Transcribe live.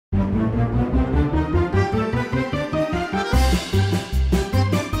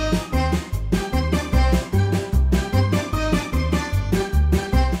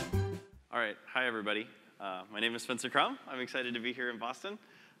everybody. My name is Spencer Krum. I'm excited to be here in Boston.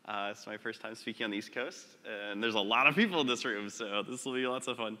 It's my first time speaking on the East Coast, and there's a lot of people in this room, so this will be lots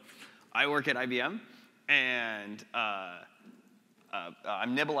of fun. I work at IBM, and I'm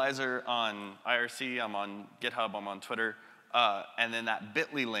Nibalizer on IRC, I'm on GitHub, I'm on Twitter, and then that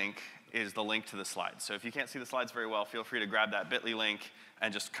bit.ly link is the link to the slides. So if you can't see the slides very well, feel free to grab that bit.ly link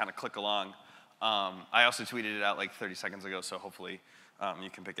and just kind of click along. I also tweeted it out like 30 seconds ago, so hopefully you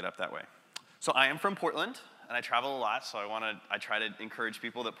can pick it up that way. So I am from Portland, and I travel a lot, so I try to encourage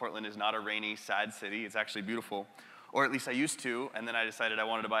people that Portland is not a rainy, sad city. It's actually beautiful, or at least I used to, and then I decided I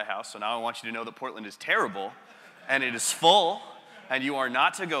wanted to buy a house, so now I want you to know that Portland is terrible, and it is full, and you are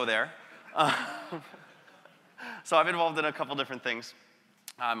not to go there. So I've been involved in a couple different things.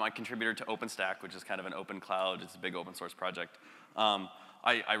 I'm a contributor to OpenStack, which is kind of an open cloud. It's a big open source project.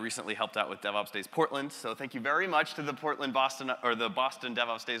 I recently helped out with DevOpsDays Portland, so thank you very much to the Boston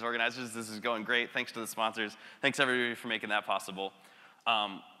DevOps Days organizers. This is going great. Thanks to the sponsors. Thanks everybody for making that possible.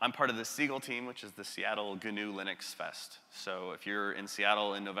 I'm part of the Siegel team, which is the Seattle GNU Linux Fest. So if you're in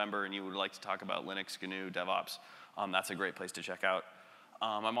Seattle in November and you would like to talk about Linux, GNU, DevOps, that's a great place to check out.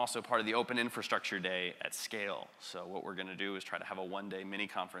 I'm also part of the Open Infrastructure Day at Scale. So what we're going to do is try to have a one-day mini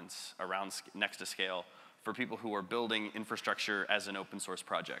conference next to Scale for people who are building infrastructure as an open source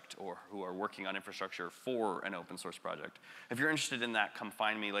project or who are working on infrastructure for an open source project. If you're interested in that, come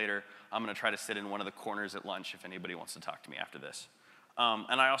find me later. I'm going to try to sit in one of the corners at lunch if anybody wants to talk to me after this.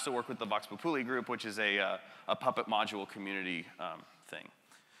 And I also work with the Vox Populi group, which is a Puppet module community thing.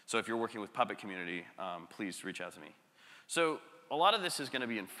 So if you're working with Puppet community, please reach out to me. So a lot of this is going to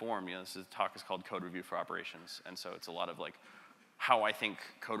be informed. This talk is called Code Review for Operations, and so it's a lot of like how I think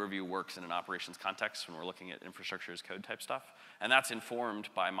code review works in an operations context when we're looking at infrastructure as code type stuff. And that's informed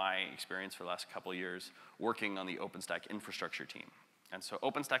by my experience for the last couple of years working on the OpenStack infrastructure team. And so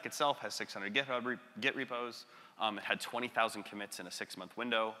OpenStack itself has 600 Git repos. It had 20,000 commits in a 6-month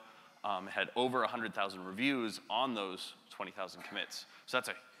window. It had over 100,000 reviews on those 20,000 commits. So that's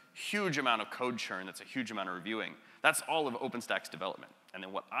a huge amount of code churn. That's a huge amount of reviewing. That's all of OpenStack's development. And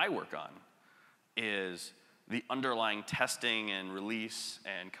then what I work on is the underlying testing and release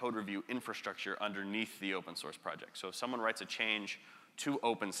and code review infrastructure underneath the open source project. So if someone writes a change to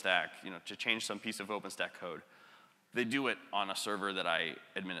OpenStack, to change some piece of OpenStack code, they do it on a server that I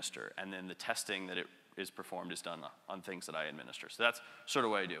administer, and then the testing that it is performed is done on things that I administer. So that's sort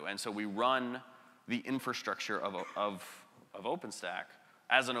of what I do. And so we run the infrastructure of OpenStack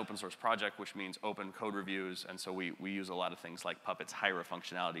as an open source project, which means open code reviews, and so we use a lot of things like Puppet's HIRA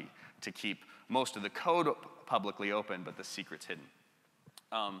functionality to keep most of the code publicly open, but the secret's hidden.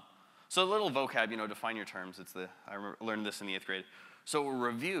 So a little vocab, define your terms. I learned this in the 8th grade. So a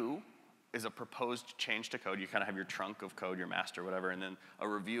review is a proposed change to code. You kind of have your trunk of code, your master, whatever, and then a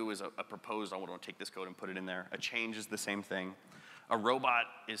review is a proposed, I want to take this code and put it in there. A change is the same thing. A robot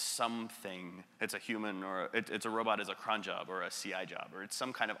is something. It's a human, or it's a robot is a cron job or a CI job, or it's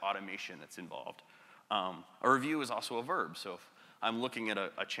some kind of automation that's involved. A review is also a verb. So if I'm looking at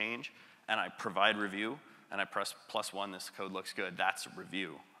a change and I provide review and I press +1, this code looks good, that's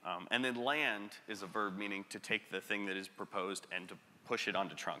review. And then land is a verb, meaning to take the thing that is proposed and to push it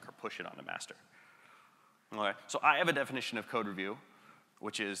onto trunk or push it onto master. Okay. So I have a definition of code review,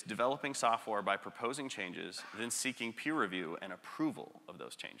 which is developing software by proposing changes, then seeking peer review and approval of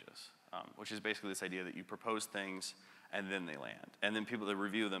those changes, which is basically this idea that you propose things and then they land, and then people that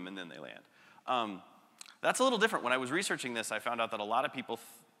review them and then they land. That's a little different. When I was researching this, I found out that a lot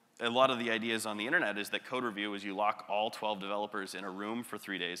of the ideas on the internet is that code review is you lock all 12 developers in a room for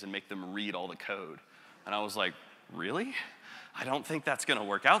 3 days and make them read all the code. And I was like, really? I don't think that's going to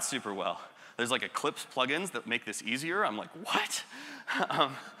work out super well. There's like Eclipse plugins that make this easier. I'm like, what?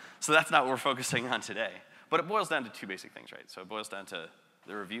 So that's not what we're focusing on today. But it boils down to 2 basic things, right? So it boils down to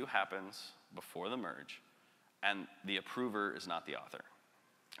the review happens before the merge, and the approver is not the author.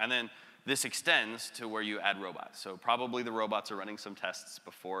 And then this extends to where you add robots. So probably the robots are running some tests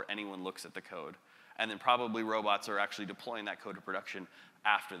before anyone looks at the code, and then probably robots are actually deploying that code to production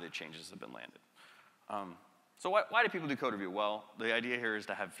after the changes have been landed. So why do people do code review? Well, the idea here is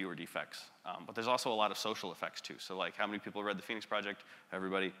to have fewer defects. But there's also a lot of social effects, too. So like how many people read the Phoenix Project?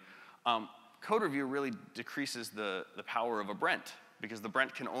 Everybody. Code review really decreases the power of a Brent, because the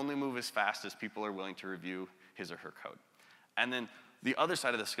Brent can only move as fast as people are willing to review his or her code. And then the other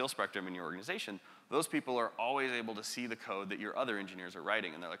side of the skill spectrum in your organization, those people are always able to see the code that your other engineers are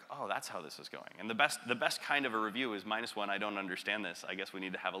writing, and they're like, oh, that's how this is going. And the best kind of a review is -1, I don't understand this. I guess we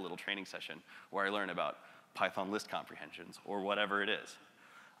need to have a little training session where I learn about Python list comprehensions or whatever it is.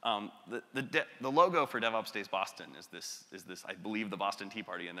 The logo for DevOps Days Boston is this, I believe, the Boston Tea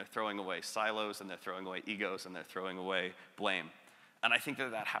Party, and they're throwing away silos, and they're throwing away egos, and they're throwing away blame. And I think that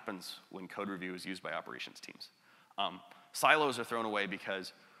that happens when code review is used by operations teams. Silos are thrown away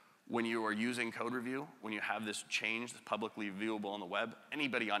because when you are using code review, when you have this change that's publicly viewable on the web,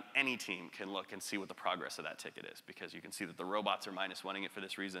 anybody on any team can look and see what the progress of that ticket is, because you can see that the robots are -1ing it for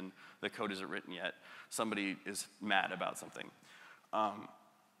this reason, the code isn't written yet, somebody is mad about something.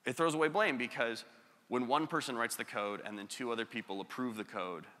 It throws away blame because when one person writes the code and then 2 other people approve the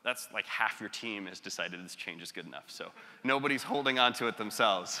code, that's like half your team has decided this change is good enough. So nobody's holding on to it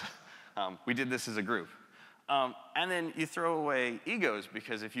themselves. We did this as a group. And then you throw away egos,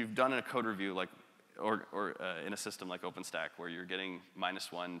 because if you've done a code review or in a system like OpenStack where you're getting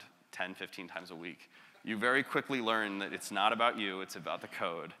 -1 10, 15 times a week, you very quickly learn that it's not about you, it's about the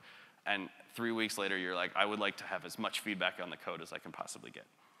code. And 3 weeks later, you're like, I would like to have as much feedback on the code as I can possibly get.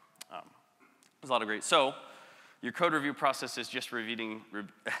 There's a lot of great. So your code review process is just breeding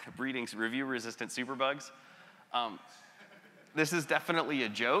review-resistant superbugs. This is definitely a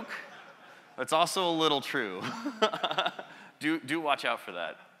joke. It's also a little true. do watch out for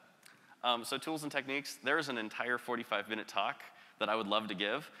that. So tools and techniques, there is an entire 45-minute talk that I would love to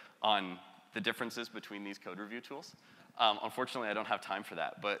give on the differences between these code review tools. Unfortunately, I don't have time for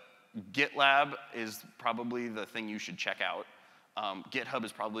that, but GitLab is probably the thing you should check out. GitHub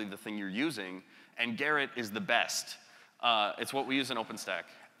is probably the thing you're using, and Gerrit is the best. It's what we use in OpenStack.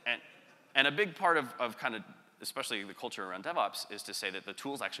 And a big part of kind of, especially the culture around DevOps, is to say that the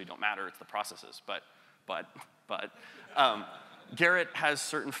tools actually don't matter, it's the processes. But Gerrit has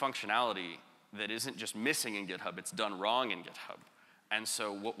certain functionality that isn't just missing in GitHub, it's done wrong in GitHub. And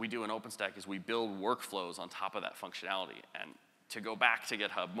so what we do in OpenStack is we build workflows on top of that functionality. And to go back to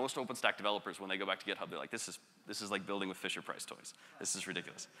GitHub, most OpenStack developers, when they go back to GitHub, they're like, this is like building with Fisher-Price toys. This is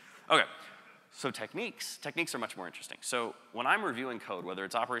ridiculous. Okay, so techniques are much more interesting. So when I'm reviewing code, whether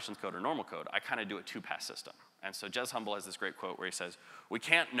it's operations code or normal code, I kind of do a 2-pass system. And so Jez Humble has this great quote where he says, we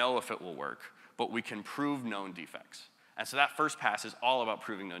can't know if it will work, but we can prove known defects. And so that first pass is all about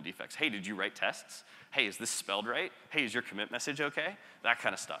proving known defects. Hey, did you write tests? Hey, is this spelled right? Hey, is your commit message okay? That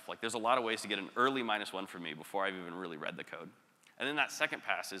kind of stuff. Like, there's a lot of ways to get an early -1 for me before I've even really read the code. And then that second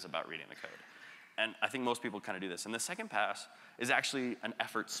pass is about reading the code. And I think most people kind of do this. And the second pass is actually an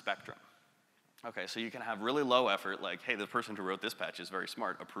effort spectrum. Okay, so you can have really low effort, like, hey, the person who wrote this patch is very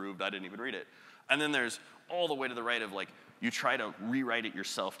smart, approved, I didn't even read it. And then there's all the way to the right of, like, you try to rewrite it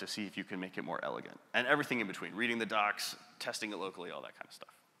yourself to see if you can make it more elegant. And everything in between, reading the docs, testing it locally, all that kind of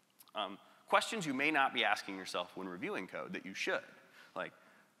stuff. Questions you may not be asking yourself when reviewing code that you should. Like,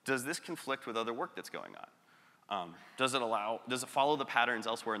 does this conflict with other work that's going on? Does it follow the patterns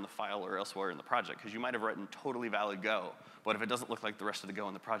elsewhere in the file or elsewhere in the project? Because you might have written totally valid Go, but if it doesn't look like the rest of the Go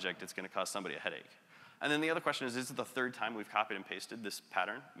in the project, it's going to cause somebody a headache. And then the other question is it the 3rd time we've copied and pasted this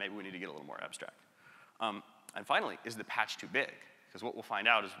pattern? Maybe we need to get a little more abstract. And finally, is the patch too big? Because what we'll find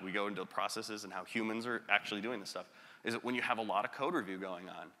out as we go into processes and how humans are actually doing this stuff, is that when you have a lot of code review going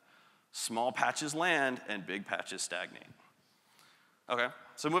on, small patches land and big patches stagnate. Okay,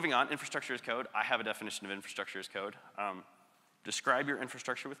 so moving on, infrastructure as code. I have a definition of infrastructure as code. Describe your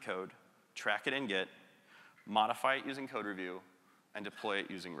infrastructure with code, track it in Git, modify it using code review, and deploy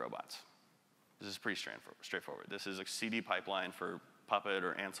it using robots. This is pretty straightforward. This is a CD pipeline for Puppet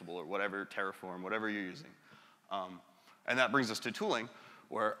or Ansible or whatever, Terraform, whatever you're using. And that brings us to tooling,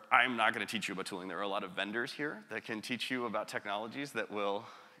 where I'm not going to teach you about tooling. There are a lot of vendors here that can teach you about technologies that will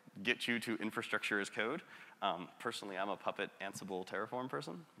get you to infrastructure as code. Personally, I'm a Puppet, Ansible, Terraform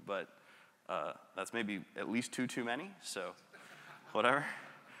person, but that's maybe at least too many, so whatever.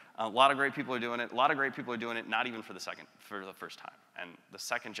 A lot of great people are doing it. A lot of great people are doing it not even for the first time. And the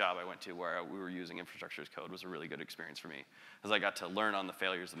second job I went to where we were using infrastructure as code was a really good experience for me, as I got to learn on the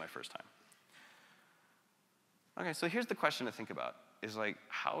failures of my first time. Okay, so here's the question to think about, is like,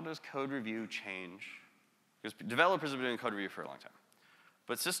 how does code review change? Because developers have been doing code review for a long time,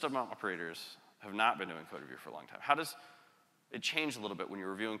 but system operators have not been doing code review for a long time. How does it change a little bit when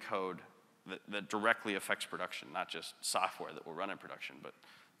you're reviewing code that directly affects production, not just software that will run in production, but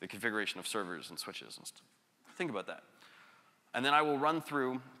the configuration of servers and switches and stuff? Think about that. And then I will run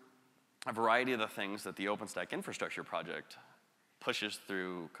through a variety of the things that the OpenStack infrastructure project pushes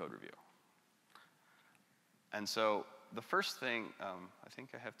through code review. And so the first thing, I think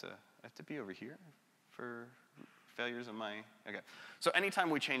I have to be over here for failures in my, okay. So anytime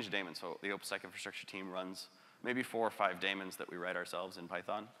we change a daemon, so the OpenStack infrastructure team runs maybe 4 or 5 daemons that we write ourselves in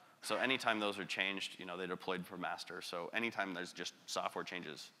Python. So anytime those are changed, you know, they're deployed for master. So anytime there's just software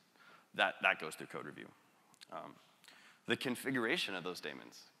changes, that goes through code review. the configuration of those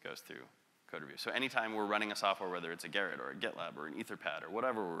daemons goes through code review. So anytime we're running a software, whether it's a Gerrit or a GitLab or an Etherpad or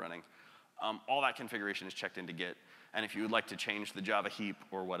whatever we're running, all that configuration is checked into Git. And if you would like to change the Java heap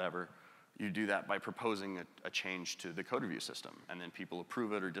or whatever, you do that by proposing a change to the code review system. And then people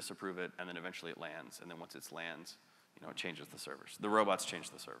approve it or disapprove it, and then eventually it lands. And then once it lands, it changes the servers. The robots change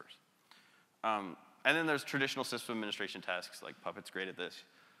the servers. And then there's traditional system administration tasks, like Puppet's great at this.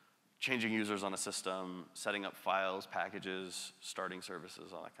 Changing users on a system, setting up files, packages, starting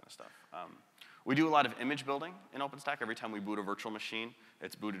services, all that kind of stuff. We do a lot of image building in OpenStack. Every time we boot a virtual machine,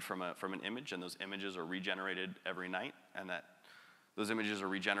 it's booted from an image, and those images are regenerated every night, and those images are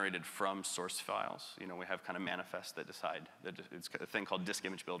regenerated from source files. We have kind of manifests that decide, it's a thing called Disk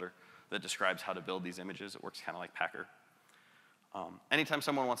Image Builder that describes how to build these images. It works kind of like Packer. Anytime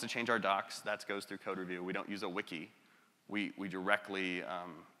someone wants to change our docs, that goes through code review. We don't use a wiki. We directly,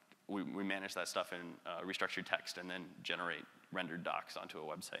 we manage that stuff in restructured text and then generate rendered docs onto a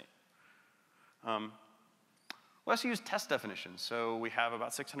website. We also use test definitions. So we have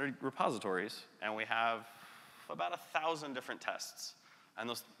about 600 repositories, and we have about 1,000 different tests. And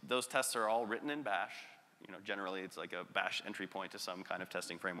those tests are all written in Bash. Generally it's like a Bash entry point to some kind of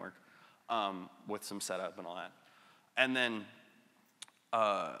testing framework with some setup and all that. And then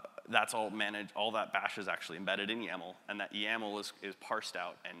that's all managed. All that Bash is actually embedded in YAML, and that YAML is parsed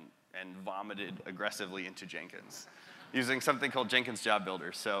out and vomited aggressively into Jenkins using something called Jenkins Job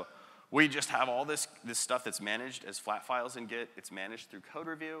Builder. So we just have all this stuff that's managed as flat files in Git. It's managed through code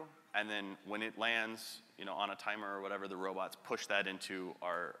review, and then when it lands, on a timer or whatever, the robots push that into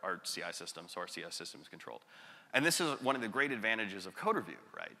our CI system, so our CI system is controlled. And this is one of the great advantages of code review,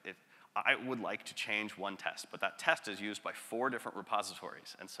 right? I would like to change one test, but that test is used by 4 different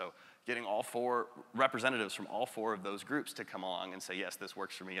repositories. And so getting all 4 representatives from all 4 of those groups to come along and say, yes, this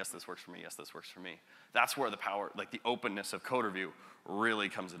works for me, yes, this works for me, yes, this works for me. That's where the power, like the openness of code review really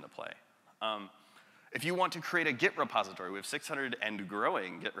comes into play. If you want to create a Git repository, we have 600 and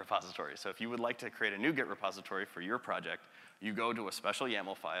growing Git repositories. So if you would like to create a new Git repository for your project, you go to a special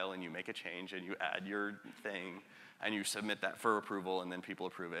YAML file and you make a change and you add your thing and you submit that for approval, and then people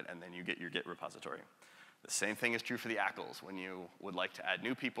approve it, and then you get your Git repository. The same thing is true for the ACLs. When you would like to add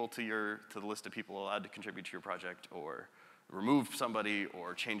new people to the list of people allowed to contribute to your project, or remove somebody,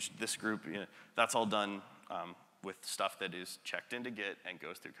 or change this group, that's all done with stuff that is checked into Git and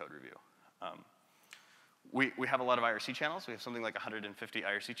goes through code review. We have a lot of IRC channels. We have something like 150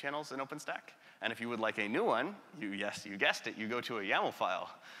 IRC channels in OpenStack. And if you would like a new one, yes, you guessed it, you go to a YAML file,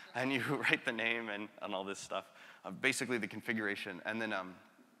 and you write the name and all this stuff. Basically the configuration. And then,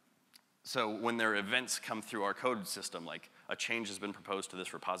 so when their events come through our code system, like a change has been proposed to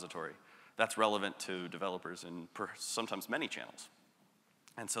this repository, that's relevant to developers in sometimes many channels.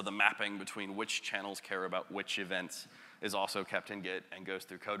 And so the mapping between which channels care about which events is also kept in Git and goes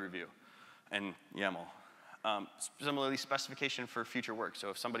through code review and YAML. Similarly, specification for future work. So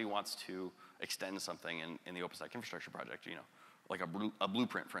if somebody wants to extend something in the OpenStack infrastructure project, like a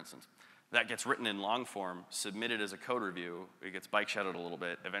blueprint, for instance, that gets written in long form, submitted as a code review. It gets bike shadowed a little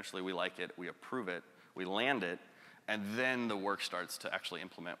bit. Eventually, we like it, we approve it, we land it, and then the work starts to actually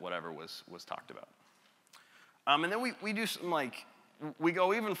implement whatever was talked about. And then we do some we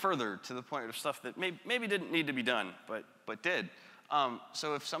go even further to the point of stuff that maybe didn't need to be done, but did.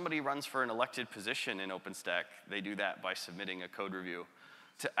 So if somebody runs for an elected position in OpenStack, they do that by submitting a code review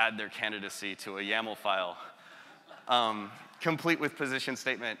to add their candidacy to a YAML file, complete with position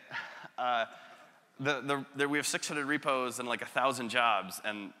statement. We have 600 repos and like 1,000 jobs,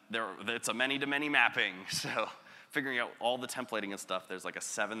 and it's a many-to-many mapping. So figuring out all the templating and stuff, there's like a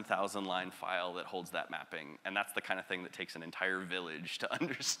 7,000 line file that holds that mapping, and that's the kind of thing that takes an entire village to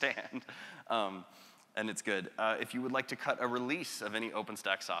understand. And it's good. If you would like to cut a release of any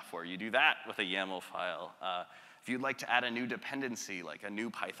OpenStack software, you do that with a YAML file. If you'd like to add a new dependency, like a new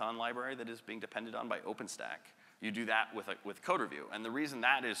Python library that is being depended on by OpenStack, you do that with code review. And the reason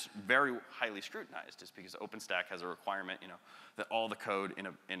that is very highly scrutinized is because OpenStack has a requirement, that all the code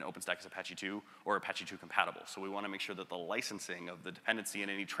in OpenStack is Apache 2 or Apache 2 compatible. So we want to make sure that the licensing of the dependency and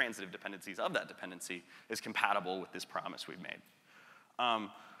any transitive dependencies of that dependency is compatible with this promise we've made.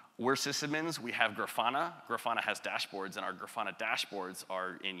 We're sysadmins, we have Grafana. Grafana has dashboards, and our Grafana dashboards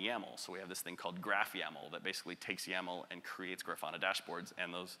are in YAML. So we have this thing called Graph YAML that basically takes YAML and creates Grafana dashboards,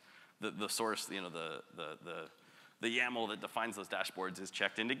 and the source, the YAML that defines those dashboards is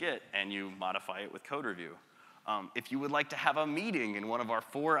checked into Git, and you modify it with code review. If you would like to have a meeting in one of our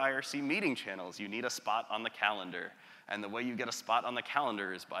 4 IRC meeting channels, you need a spot on the calendar. And the way you get a spot on the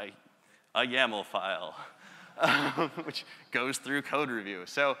calendar is by a YAML file, which goes through code review.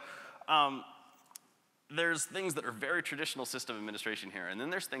 So there's things that are very traditional system administration here, and then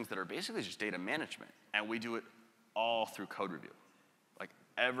there's things that are basically just data management, and we do it all through code review. Like,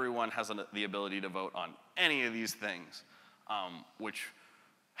 everyone has the ability to vote on any of these things, which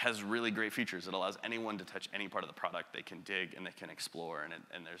has really great features. It allows anyone to touch any part of the product. They can dig and they can explore,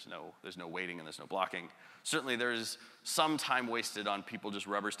 and there's no waiting and there's no blocking. Certainly there's some time wasted on people just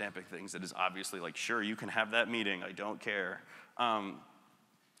rubber stamping things that is obviously like, sure, you can have that meeting, I don't care.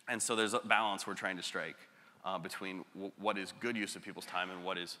 And so there's a balance we're trying to strike between what is good use of people's time and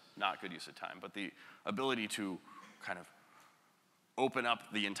what is not good use of time. But the ability to kind of open up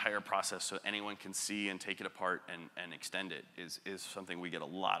the entire process so anyone can see and take it apart and extend it is something we get a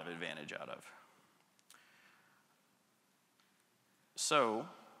lot of advantage out of. So,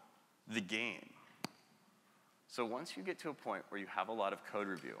 the game. So once you get to a point where you have a lot of code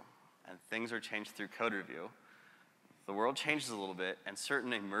review and things are changed through code review, the world changes a little bit and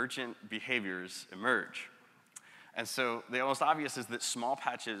certain emergent behaviors emerge. And so the most obvious is that small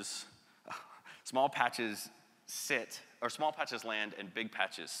patches sit, or small patches land and big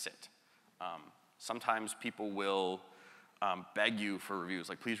patches sit. Sometimes people will beg you for reviews,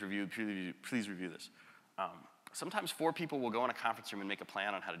 like please review this. Sometimes 4 people will go in a conference room and make a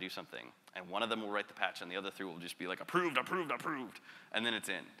plan on how to do something, and one of them will write the patch, and the other 3 will just be like, approved, approved, approved, and then it's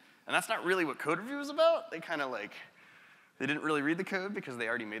in. And that's not really what code review is about. They kind of like, they didn't really read the code because they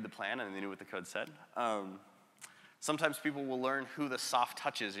already made the plan and they knew what the code said. Sometimes people will learn who the soft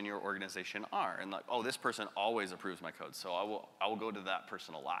touches in your organization are, and like, oh, this person always approves my code, so I will go to that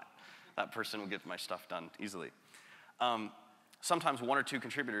person a lot. That person will get my stuff done easily. Sometimes 1 or 2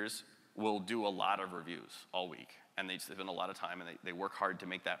 contributors will do a lot of reviews all week, and they spend a lot of time, and they work hard to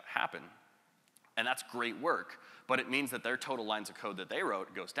make that happen. And that's great work, but it means that their total lines of code that they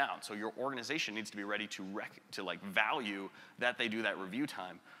wrote goes down. So your organization needs to be ready to like value that they do that review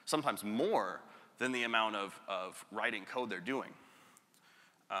time, sometimes more than the amount of writing code they're doing.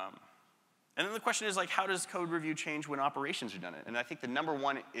 And then the question is, like, how does code review change when operations are done? And I think the number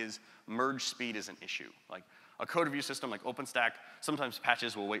one is merge speed is an issue. Like, a code review system like OpenStack, sometimes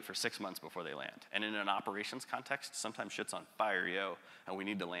patches will wait for 6 months before they land. And in an operations context, sometimes shit's on fire, and we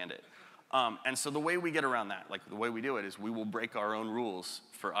need to land it. And so the way we get around that, like the way we do it, is we will break our own rules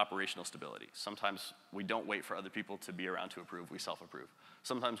for operational stability. Sometimes we don't wait for other people to be around to approve, we self-approve.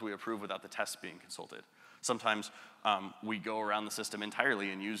 Sometimes we approve without the tests being consulted. Sometimes we go around the system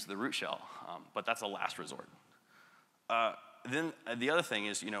entirely and use the root shell, but that's a last resort. Then the other thing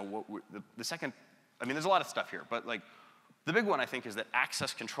is, the second, I mean, there's a lot of stuff here, but like the big one I think is that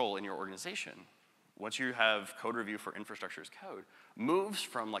access control in your organization, once you have code review for infrastructure as code, moves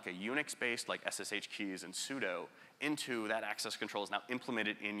from like a Unix-based like SSH keys and sudo into that access control is now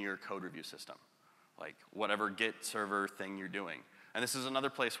implemented in your code review system, like whatever Git server thing you're doing. And this is another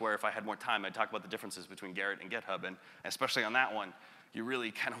place where if I had more time, I'd talk about the differences between Gerrit and GitHub, and especially on that one, you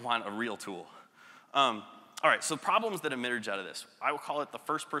really kind of want a real tool. All right, so problems that emerge out of this. I will call it the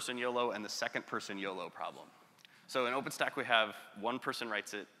first-person YOLO and the second-person YOLO problem. So in OpenStack, we have one person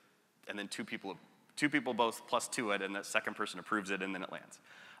writes it, and then two people both plus two it, and that second person approves it, and then it lands.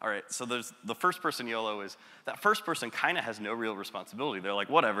 All right, so there's the first-person YOLO is that first person kind of has no real responsibility. They're like,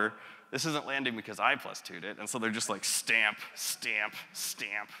 whatever, this isn't landing because I plus two'd it, and so they're just like stamp, stamp,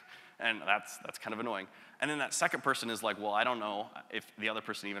 stamp, and that's kind of annoying. And then that second person is like, well, I don't know if the other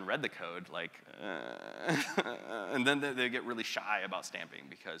person even read the code, like, and then they get really shy about stamping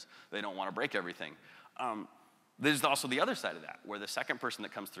because they don't want to break everything. There's also the other side of that, where the second person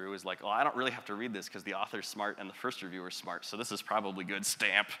that comes through is like, oh, I don't really have to read this because the author's smart and the first reviewer's smart, so this is probably good.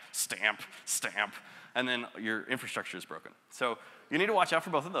 Stamp, stamp, stamp, and then your infrastructure is broken. So you need to watch out for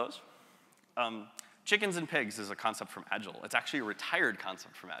both of those. Chickens and pigs is a concept from Agile. It's actually a retired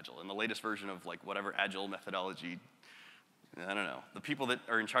concept from Agile in the latest version of like whatever Agile methodology, I don't know. The people that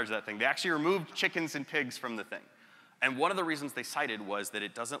are in charge of that thing, they actually removed chickens and pigs from the thing. And one of the reasons they cited was that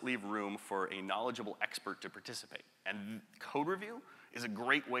it doesn't leave room for a knowledgeable expert to participate. And code review is a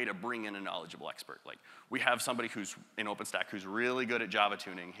great way to bring in a knowledgeable expert. Like, we have somebody who's in OpenStack who's really good at Java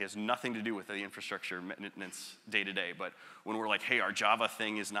tuning. He has nothing to do with the infrastructure maintenance day to day, but when we're like, hey, our Java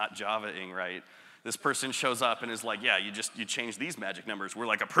thing is not Java-ing right, this person shows up and is like, yeah, you change these magic numbers. We're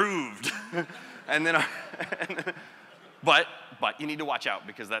like, approved. And then, But you need to watch out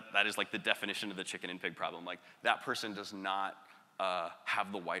because that is like the definition of the chicken and pig problem. Like, that person does not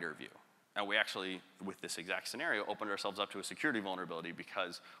have the wider view. And we actually, with this exact scenario, opened ourselves up to a security vulnerability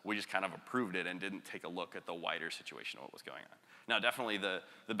because we just kind of approved it and didn't take a look at the wider situation of what was going on. Now, definitely the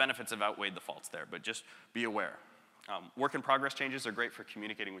benefits have outweighed the faults there, but just be aware. Work in progress changes are great for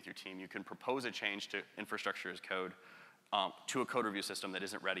communicating with your team. You can propose a change to infrastructure as code to a code review system that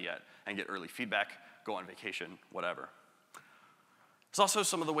isn't ready yet and get early feedback, go on vacation, whatever. It's also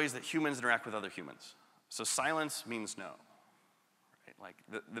some of the ways that humans interact with other humans. So silence means no. Right? Like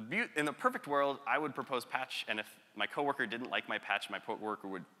in the perfect world, I would propose patch, and if my coworker didn't like my patch, my coworker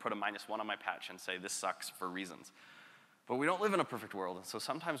would put a -1 on my patch and say, this sucks for reasons. But we don't live in a perfect world, and so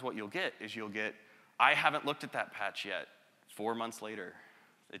sometimes what you'll get is I haven't looked at that patch yet, 4 months later.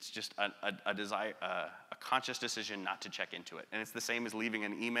 It's just a conscious decision not to check into it. And it's the same as leaving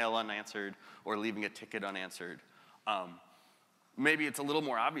an email unanswered or leaving a ticket unanswered. Maybe it's a little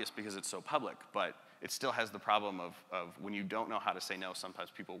more obvious because it's so public, but it still has the problem of when you don't know how to say no,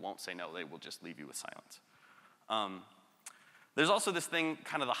 sometimes people won't say no, they will just leave you with silence. There's also this thing,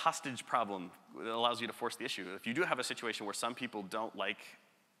 kind of the hostage problem, that allows you to force the issue. If you do have a situation where some people don't like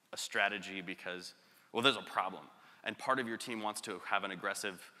a strategy because, well, there's a problem, and part of your team wants to have an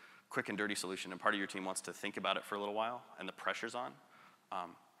aggressive, quick and dirty solution, and part of your team wants to think about it for a little while, and the pressure's on,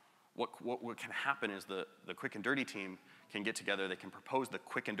 what can happen is the quick and dirty team can get together, they can propose the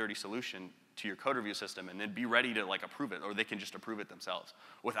quick and dirty solution to your code review system, and then be ready to like approve it, or they can just approve it themselves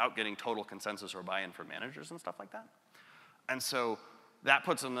without getting total consensus or buy-in from managers and stuff like that. And so that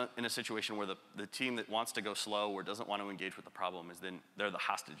puts them in a situation where the team that wants to go slow or doesn't want to engage with the problem is then they're the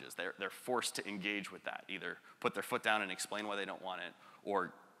hostages. They're forced to engage with that, either put their foot down and explain why they don't want it,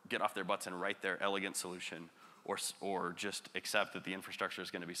 or get off their butts and write their elegant solution, or just accept that the infrastructure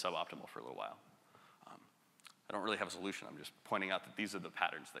is going to be suboptimal for a little while. I don't really have a solution. I'm just pointing out that these are the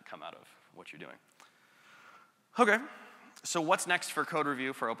patterns that come out of what you're doing. Okay, so what's next for code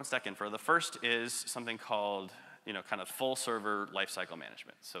review for OpenStack Infra? The first is something called kind of full server lifecycle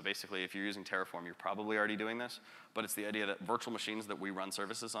management. So basically, if you're using Terraform, you're probably already doing this, but it's the idea that virtual machines that we run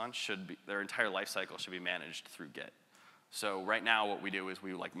services on their entire lifecycle should be managed through Git. So right now, what we do is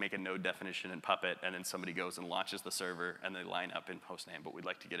we like make a node definition in Puppet, and then somebody goes and launches the server, and they line up in hostname, but we'd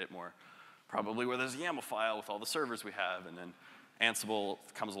like to get it more probably where there's a YAML file with all the servers we have, and then Ansible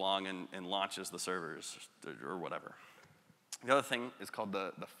comes along and launches the servers, or whatever. The other thing is called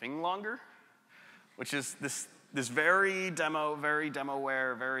the Finglonger, which is this very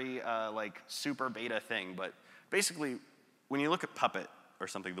demoware, very like super beta thing. But basically, when you look at Puppet or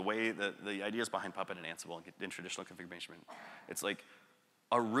something, the way the ideas behind Puppet and Ansible in traditional configuration, it's like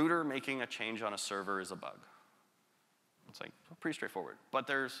a router making a change on a server is a bug. It's like pretty straightforward. But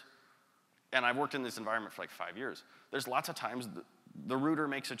and I've worked in this environment for like 5 years, there's lots of times the router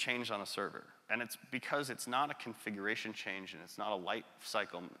makes a change on a server. And it's because it's not a configuration change, and it's not a life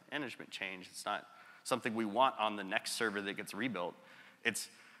cycle management change. It's not something we want on the next server that gets rebuilt.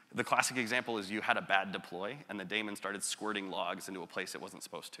 The classic example is you had a bad deploy, and the daemon started squirting logs into a place it wasn't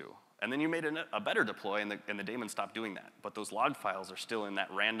supposed to. And then you made a better deploy, and the daemon stopped doing that. But those log files are still in that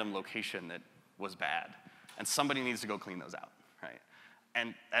random location that was bad. And somebody needs to go clean those out, right?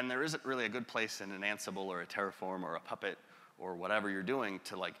 And there isn't really a good place in an Ansible or a Terraform or a Puppet or whatever you're doing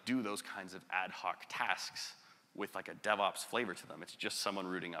to like do those kinds of ad hoc tasks with like a DevOps flavor to them. It's just someone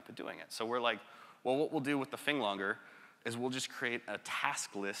rooting up and doing it. So we're like, well, what we'll do with the Finglonger is we'll just create a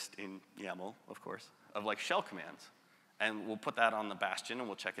task list in YAML, of course, of like shell commands. And we'll put that on the Bastion, and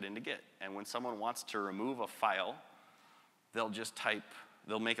we'll check it into Git. And when someone wants to remove a file,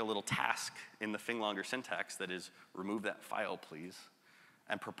 they'll make a little task in the Finglonger syntax that is, remove that file, please,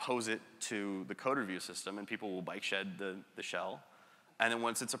 and propose it to the code review system, and people will bike shed the shell. And then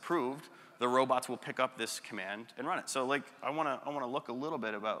once it's approved, the robots will pick up this command and run it. So like, I wanna look a little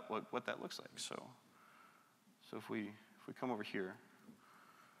bit about what that looks like. So if we come over here,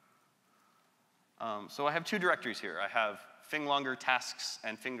 so I have 2 directories here. I have Finglonger tasks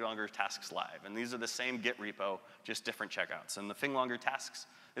and Finglonger tasks live, and these are the same Git repo, just different checkouts. And the Finglonger tasks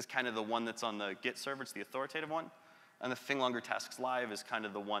is kind of the one that's on the Git server. It's the authoritative one. And the Finglonger tasks live is kind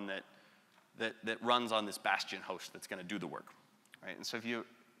of the one that runs on this Bastion host that's going to do the work, right? And so if you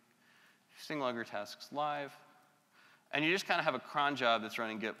Finglonger tasks live, and you just kind of have a cron job that's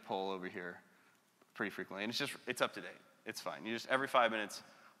running git pull over here pretty frequently, and it's up to date. It's fine. You just every 5 minutes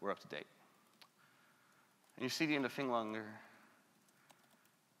we're up to date. And you cd into Finglonger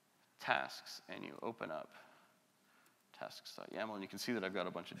tasks, and you open up tasks.yaml, and you can see that I've got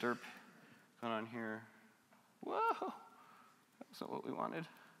a bunch of derp going on here. Whoa, that's not what we wanted.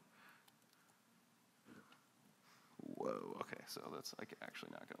 Whoa, okay, so that's like actually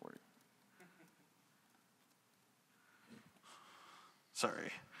not gonna work.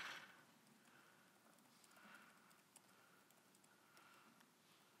 Sorry.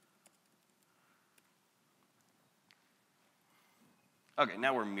 Okay,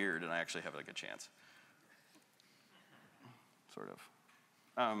 now we're mirrored, and I actually have like a chance. Sort of.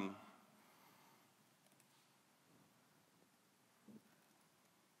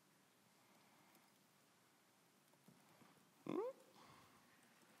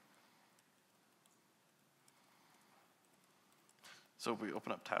 So if we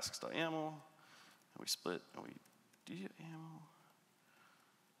open up tasks.yaml, and we split, and we do YAML.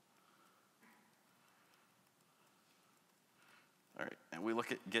 All right, and we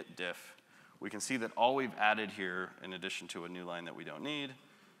look at git diff. We can see that all we've added here, in addition to a new line that we don't need,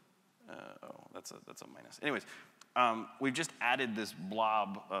 that's a minus. Anyways, we've just added this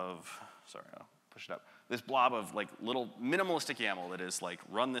blob of, sorry, I'll push it up. This blob of like little minimalistic YAML that is like,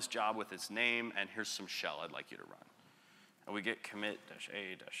 run this job with its name, and here's some shell I'd like you to run. And we get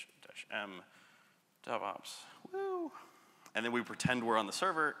commit-a--m DevOps, woo. And then we pretend we're on the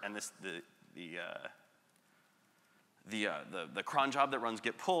server, and the cron job that runs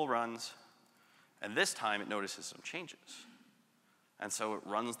git pull runs, and this time it notices some changes. And so it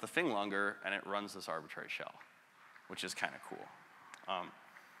runs the thing longer, and it runs this arbitrary shell, which is kind of cool.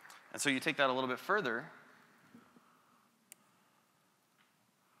 And so you take that a little bit further,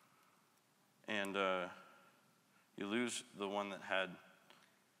 and you lose the one that had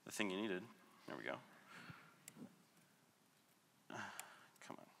the thing you needed. There we go.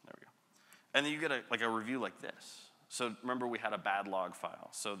 Come on, there we go. And then you get a review like this. So remember, we had a bad log file.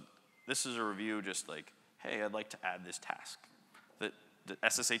 So this is a review just like, hey, I'd like to add this task. That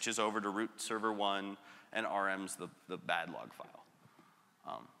SSH is over to root server 1, and RM's the bad log file.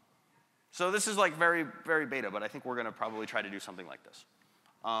 So this is like very, very beta, but I think we're going to probably try to do something like this.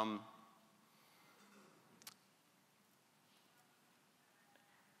 And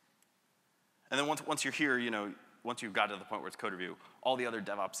then once you're here, once you've got to the point where it's code review, all the other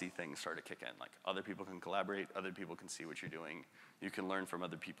DevOpsy things start to kick in. Like other people can collaborate, other people can see what you're doing. You can learn from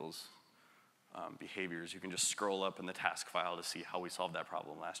other people's behaviors. You can just scroll up in the task file to see how we solved that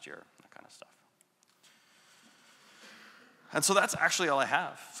problem last year, that kind of stuff. And so that's actually all I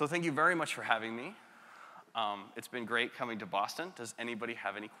have. So thank you very much for having me. It's been great coming to Boston. Does anybody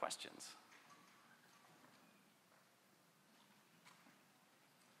have any questions?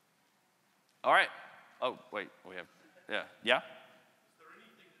 All right. Oh, wait, we have, yeah? Yeah?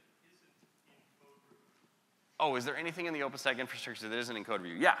 Oh, is there anything in the OpenStack infrastructure that isn't in code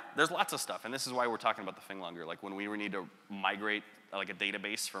review? Yeah, there's lots of stuff, and this is why we're talking about the thing longer. Like when we need to migrate like a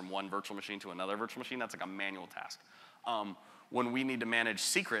database from one virtual machine to another virtual machine, that's like a manual task. When we need to manage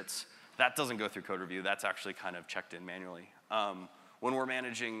secrets, that doesn't go through code review. That's actually kind of checked in manually. When we're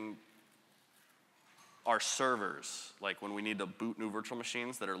managing our servers, like when we need to boot new virtual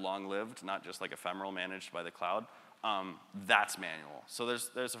machines that are long-lived, not just like ephemeral managed by the cloud, that's manual. So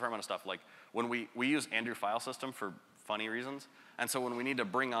there's a fair amount of stuff. Like when we use Andrew file system for funny reasons, and so when we need to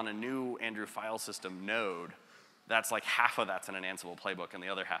bring on a new Andrew file system node, that's like half of that's in an Ansible playbook and the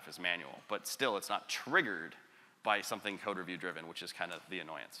other half is manual. But still, it's not triggered by something code review driven, which is kind of the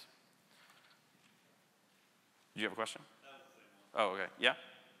annoyance. Did you have a question? Oh, okay. Yeah?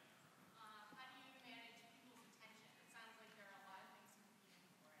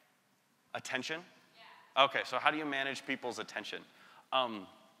 Attention? Yeah. Okay, so how do you manage people's attention?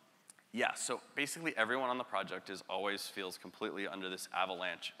 Yeah, so basically everyone on the project always feels completely under this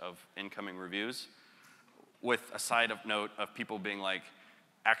avalanche of incoming reviews with a side note of people being like,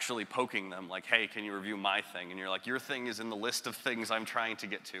 actually poking them, like, hey, can you review my thing? And you're like, your thing is in the list of things I'm trying to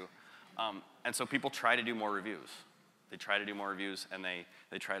get to. And so people try to do more reviews. They try to do more reviews, and they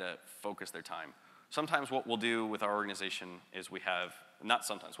try to focus their time. Sometimes what we'll do with our organization is we have, not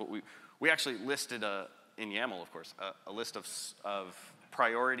sometimes, we actually listed in YAML, of course, a list of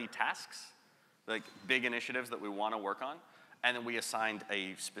priority tasks, like big initiatives that we want to work on, and then we assigned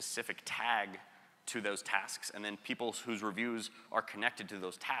a specific tag to those tasks, and then people whose reviews are connected to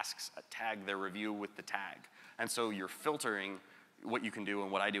those tasks tag their review with the tag. And so you're filtering what you can do,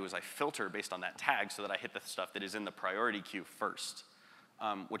 and what I do is I filter based on that tag so that I hit the stuff that is in the priority queue first,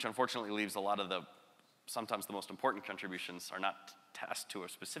 which unfortunately leaves a lot of sometimes the most important contributions are not tasked to a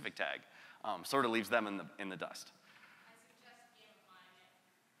specific tag, sort of leaves them in the dust.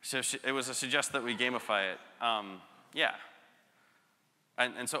 I suggest gamifying it. So it was a suggest that we gamify it. Yeah.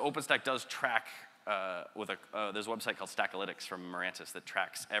 And so OpenStack does track there's a website called Stackalytics from Mirantis that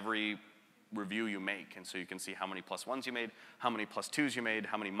tracks every review you make, and so you can see how many +1s you made, how many +2s you made,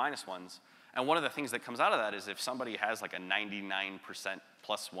 how many -1s. And one of the things that comes out of that is if somebody has like a 99%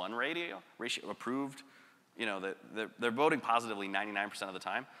 +1 ratio approved, they're voting positively 99% of the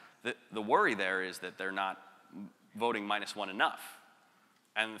time. The worry there is that they're not voting -1 enough.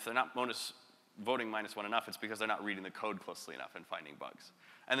 And if they're not voting -1 enough, it's because they're not reading the code closely enough and finding bugs.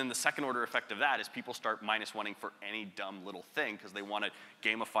 And then the second order effect of that is people start -1ing for any dumb little thing because they want to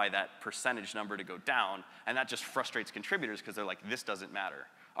gamify that percentage number to go down, and that just frustrates contributors because they're like, this doesn't matter.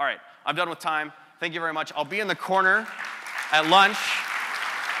 All right, I'm done with time. Thank you very much. I'll be in the corner at lunch.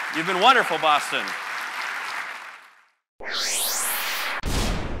 You've been wonderful, Boston.